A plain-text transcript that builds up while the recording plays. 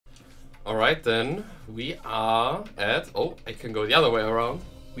Alright then, we are at... Oh, I can go the other way around.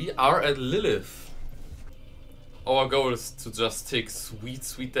 We are at Lilith. Our goal is to just take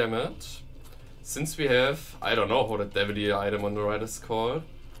sweet damage. Since we have, I don't know how the devil item on the right is called.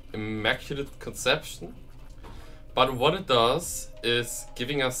 Immaculate Conception. But what it does is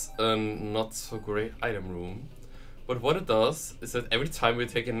giving us a not so great item room. But what it does is that every time we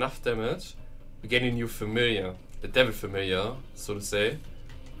take enough damage, we get a new familiar. The devil familiar, so to say.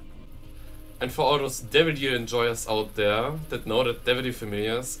 And for all those devil deal enjoyers out there that know that devil deal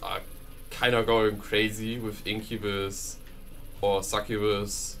familiars are kinda going crazy with Incubus or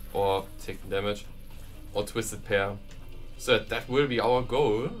Succubus or taking damage or Twisted Pair. So that will be our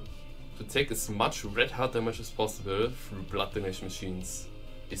goal, to take as much red heart damage as possible through blood donation machines,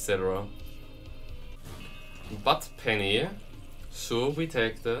 etc. But Penny, sure, we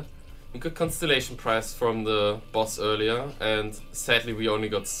take that. We got Constellation Prize from the boss earlier, and sadly we only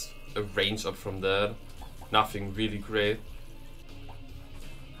got a range up from that. Nothing really great.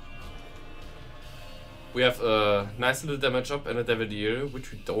 We have a nice little damage up and a devil deal,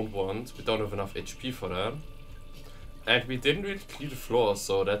 which we don't want. We don't have enough HP for that. And we didn't really clear the floor,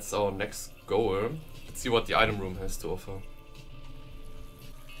 so that's our next goal. Let's see what the item room has to offer.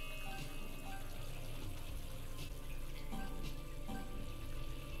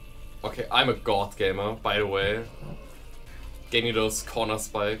 Okay, I'm a god gamer, by the way. Getting those corner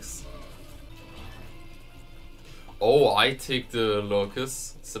spikes. Oh, I take the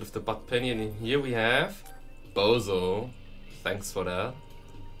Locust instead of the Butt Penny, and in here we have Bozo. Thanks for that.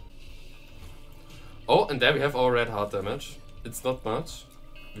 Oh, and there we have our red heart damage. It's not much.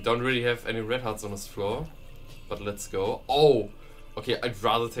 We don't really have any red hearts on this floor. But let's go. Oh! Okay, I'd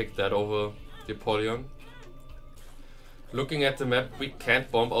rather take that over the Apollyon. Looking at the map, we can't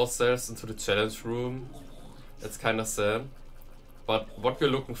bomb ourselves into the challenge room. That's kinda sad. But what we're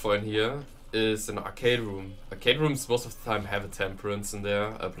looking for in here is an arcade room. Arcade rooms most of the time have a temperance in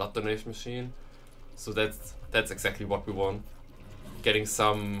there, a blood donation machine. So that's exactly what we want. Getting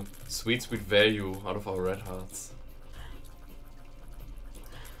some sweet value out of our red hearts.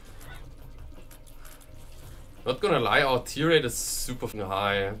 Not gonna lie, our tier rate is super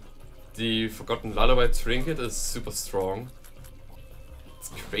high. The Forgotten Lullaby trinket is super strong. It's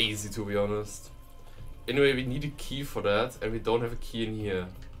crazy, to be honest. Anyway, we need a key for that, and we don't have a key in here.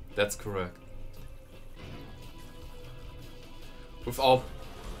 That's correct. With our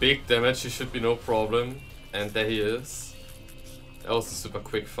big damage, he should be no problem. And there he is. That was a super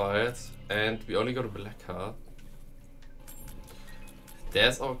quick fight. And we only got a black heart.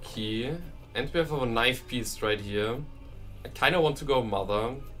 There's our key. And we have our knife piece right here. I kinda want to go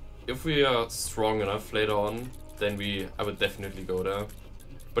Mother. If we are strong enough later on, then I would definitely go there.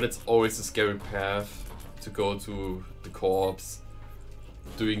 But it's always a scary path to go to the corpse,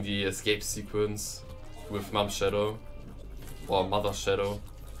 doing the escape sequence with Mom Shadow or Mother Shadow.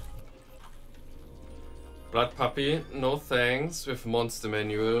 Blood Puppy, no thanks. With Monster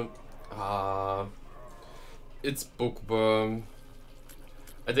Manual. It's Bookworm.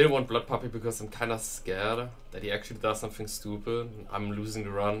 I didn't want Blood Puppy because I'm kinda scared that he actually does something stupid and I'm losing the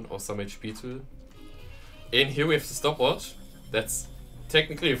run or some HP to it. In here we have the stopwatch. That's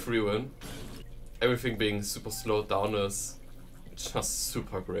technically a free win. Everything being super slowed down is just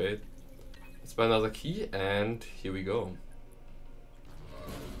super great. Let's buy another key and here we go.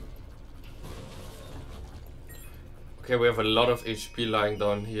 Okay, we have a lot of HP lying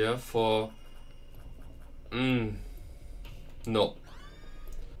down here for... No.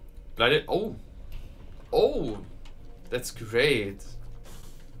 Bloody... Oh! Oh! That's great.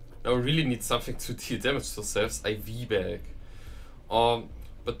 Now we really need something to deal damage to ourselves. IV bag.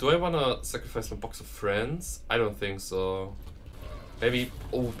 But do I wanna sacrifice my box of friends? I don't think so. Maybe...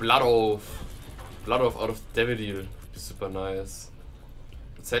 Oh, Blood Oath. Blood Oath out of Devil Deal would be super nice.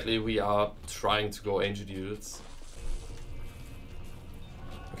 But sadly we are trying to go Angel Deals.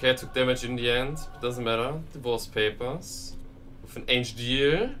 Okay, I took damage in the end, but doesn't matter. Divorce papers. With an Angel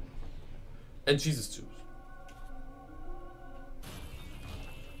Deal. And Jesus Juice.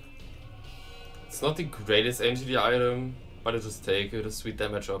 It's not the greatest Angel Deal item, but I just take it. A sweet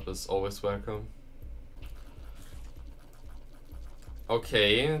damage up is always welcome.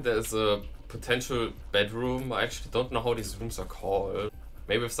 Okay, there's a potential bedroom. I actually don't know how these rooms are called.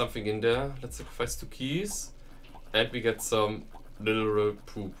 Maybe with something in there. Let's sacrifice 2 keys. And we get some literal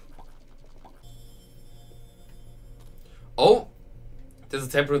poop. Oh! There's a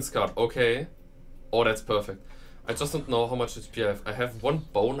temperance card. Okay. Oh, that's perfect. I just don't know how much HP I have. I have 1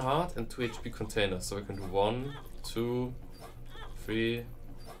 bone heart and 2 HP containers. So we can do 1, 2, 3,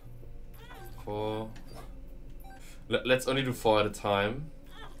 4. Let's only do 4 at a time.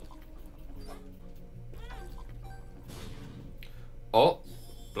 Oh,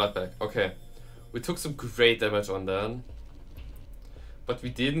 Bloodbag. Okay. We took some great damage on that. But we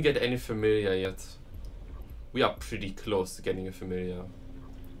didn't get any familiar yet. We are pretty close to getting a familiar.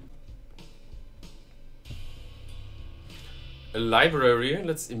 A library.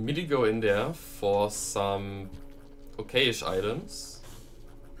 Let's immediately go in there for some okayish items.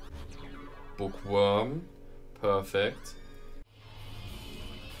 Bookworm. Perfect.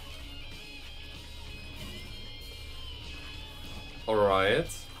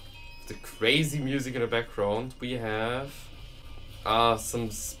 Alright. The crazy music in the background. We have some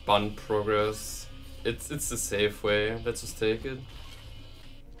spun progress. It's the safe way. Let's just take it.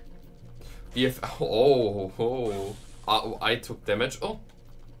 We have I took damage. Oh,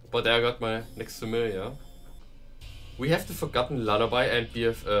 but I got my next familiar. We have the Forgotten Lullaby and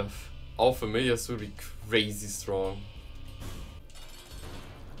BFF. Our familiars will be crazy strong.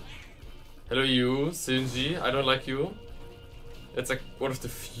 Hello you, Shinji. I don't like you. It's like one of the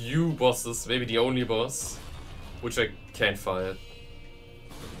few bosses, maybe the only boss, which I can't fight.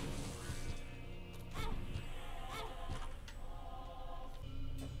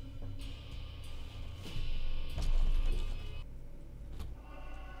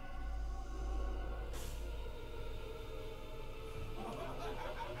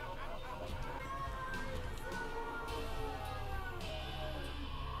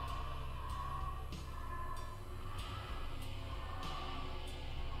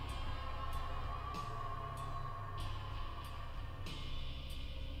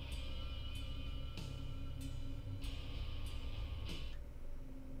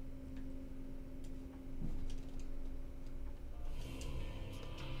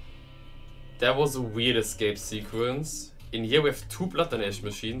 That was a weird escape sequence. In here we have 2 blood donation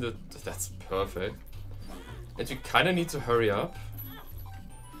machines. That's perfect. And we kind of need to hurry up.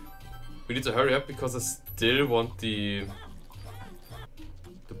 We need to hurry up because I still want the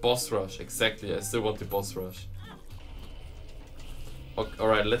boss rush. Exactly, I still want the boss rush. Okay,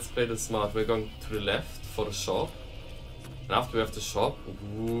 alright, let's play this smart. We're going to the left for the shop. And after we have the shop...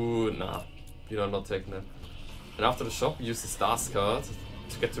 Ooh, nah. We are not taking it. And after the shop, we use the stars card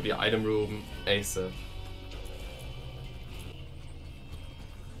to get to the item room ASAP.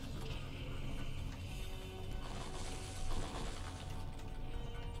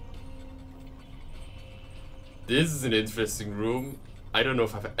 This is an interesting room. I don't know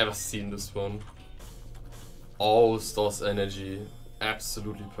if I've ever seen this one. Oh, stores energy.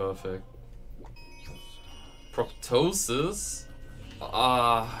 Absolutely perfect. Proptosis?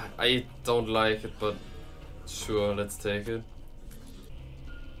 I don't like it, but sure, let's take it.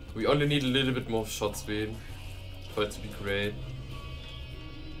 We only need a little bit more shot speed for it to be great.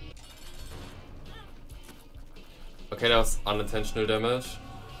 Okay, that was unintentional damage.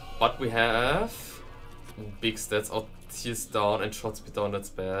 But we have big stats. Our tears down and shot speed down, that's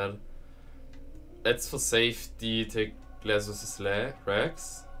bad. Let's for safety take Glacius'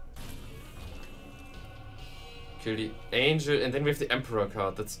 Rex. Kill the Angel, and then we have the Emperor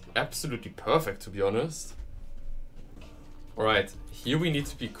card. That's absolutely perfect, to be honest. Alright, here we need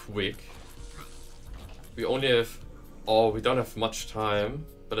to be quick. We only have... Oh, we don't have much time.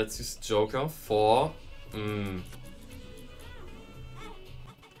 But let's use Joker for...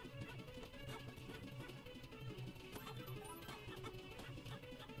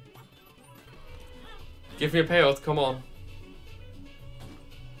 Give me a payout, come on.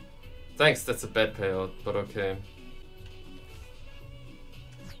 Thanks, that's a bad payout, but okay.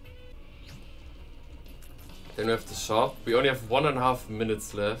 Then we have the shop. We only have 1.5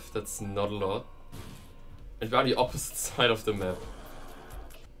 minutes left, that's not a lot. And we're on the opposite side of the map.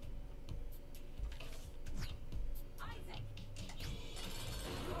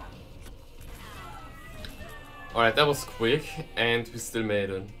 Alright, that was quick, and we still made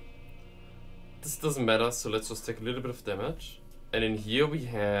it. This doesn't matter, so let's just take a little bit of damage. And in here we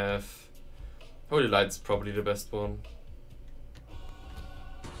have... Holy Light's probably the best one.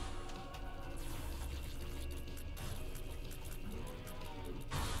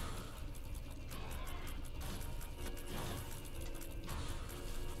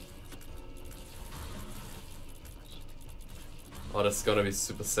 Oh, that's gonna be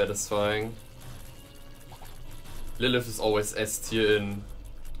super satisfying. Lilith is always S tier in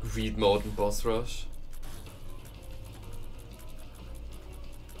Greed mode and boss rush.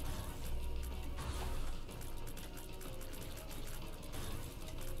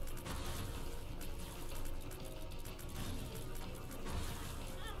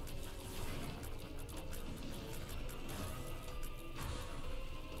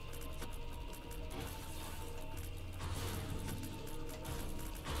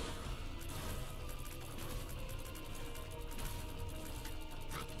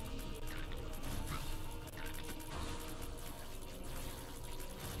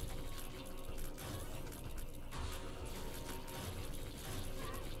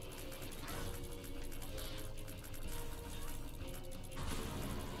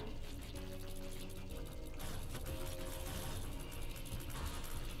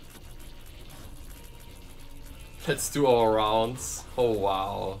 Let's do our rounds. Oh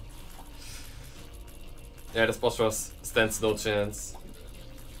wow. Yeah, this boss rush stands no chance.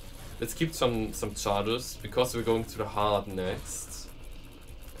 Let's keep some charges because we're going to the heart next.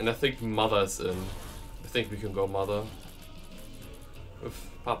 And I think Mother is in. I think we can go Mother. With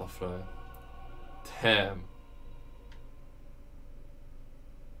Papa Fly. Damn.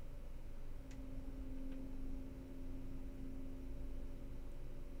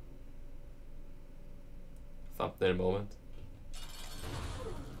 Thumbnail moment.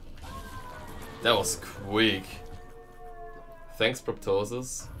 That was quick. Thanks,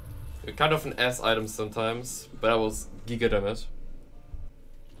 Proptosis. You're kind of an ass item sometimes, but that was giga damage.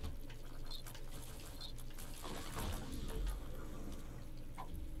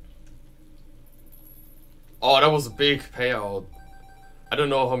 Oh, that was a big payout. I don't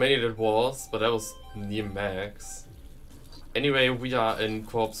know how many that was, but that was near max. Anyway, we are in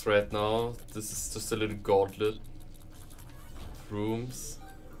Corpse right now. This is just a little gauntlet. Rooms.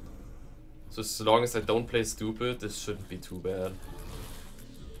 So as long as I don't play stupid, this shouldn't be too bad.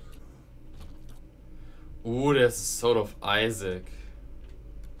 Ooh, there's a Soul of Isaac.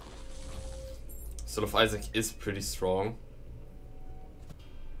 Soul of Isaac is pretty strong.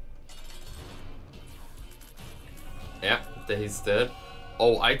 Yeah, there he's dead.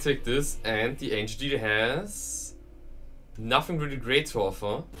 Oh, I take this, and the Angel has nothing really great to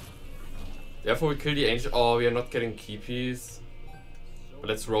offer. Therefore we kill the Angel. Oh, we are not getting key piece. But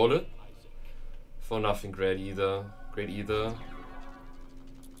let's roll it. For nothing great either.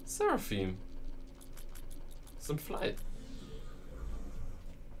 Seraphim. Some flight.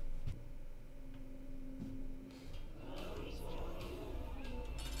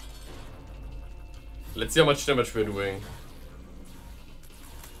 Let's see how much damage we're doing.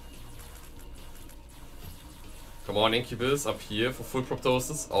 Come on, Incubus, up here for full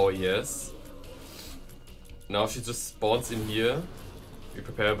Proptosis. Oh yes. Now she just spawns in here. We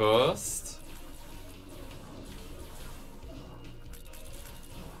prepare burst.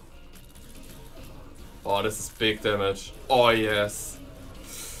 Oh, this is big damage. Oh yes.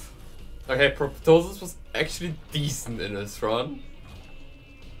 Okay, Proptosis was actually decent in this run.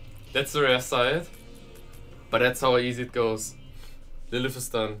 That's the rare side. But that's how easy it goes. Lilith is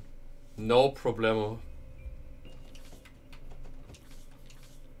done. No problemo.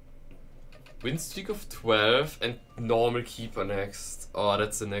 Win streak of 12 and normal keeper next. Oh,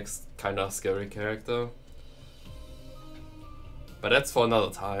 that's the next kinda scary character. But that's for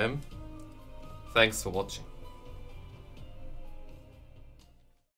another time. Thanks for watching.